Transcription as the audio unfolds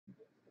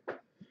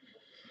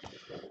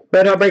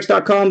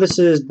RedHotBreaks.com. This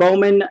is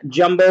Bowman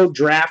Jumbo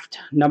Draft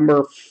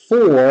number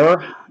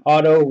 4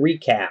 auto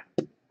recap.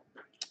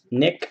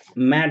 Nick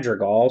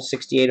Madrigal,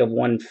 68 of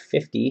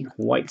 150,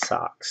 White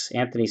Sox.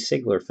 Anthony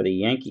Sigler for the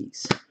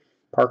Yankees.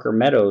 Parker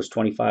Meadows,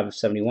 25 of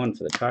 71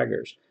 for the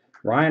Tigers.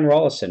 Ryan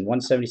Rollison,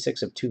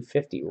 176 of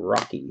 250,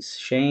 Rockies.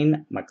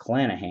 Shane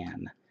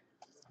McClanahan,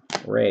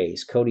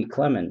 Rays. Cody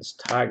Clemens,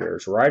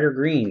 Tigers. Ryder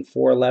Green,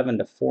 411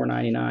 to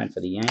 499 for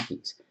the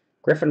Yankees.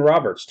 Griffin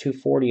Roberts,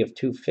 240 of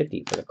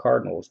 250 for the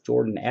Cardinals.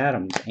 Jordan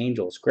Adams,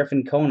 Angels.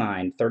 Griffin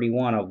Conine,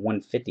 31 of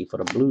 150 for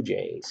the Blue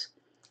Jays.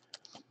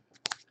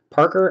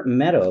 Parker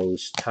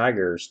Meadows,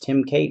 Tigers.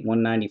 Tim Cate,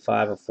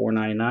 195 of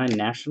 499,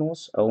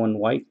 Nationals. Owen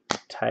White,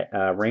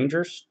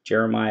 Rangers.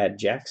 Jeremiah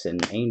Jackson,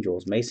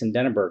 Angels. Mason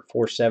Denneberg,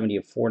 470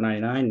 of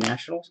 499,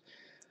 Nationals.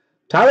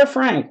 Tyler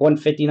Frank,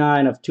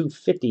 159 of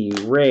 250,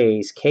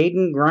 Rays.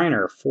 Caden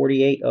Griner,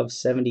 48 of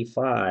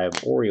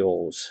 75,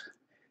 Orioles.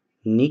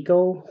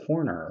 Nico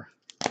Horner,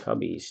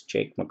 Cubbies.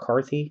 Jake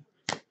McCarthy,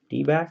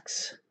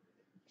 D-backs.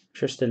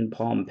 Tristan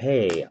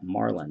Pompey,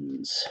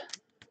 Marlins.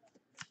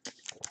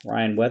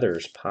 Ryan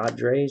Weathers,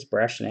 Padres.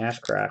 Brashton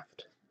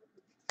Ashcraft,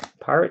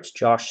 Pirates.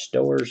 Josh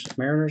Stowers,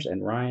 Mariners.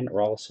 And Ryan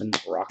Rollison,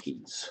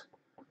 Rockies.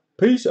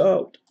 Peace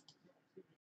out.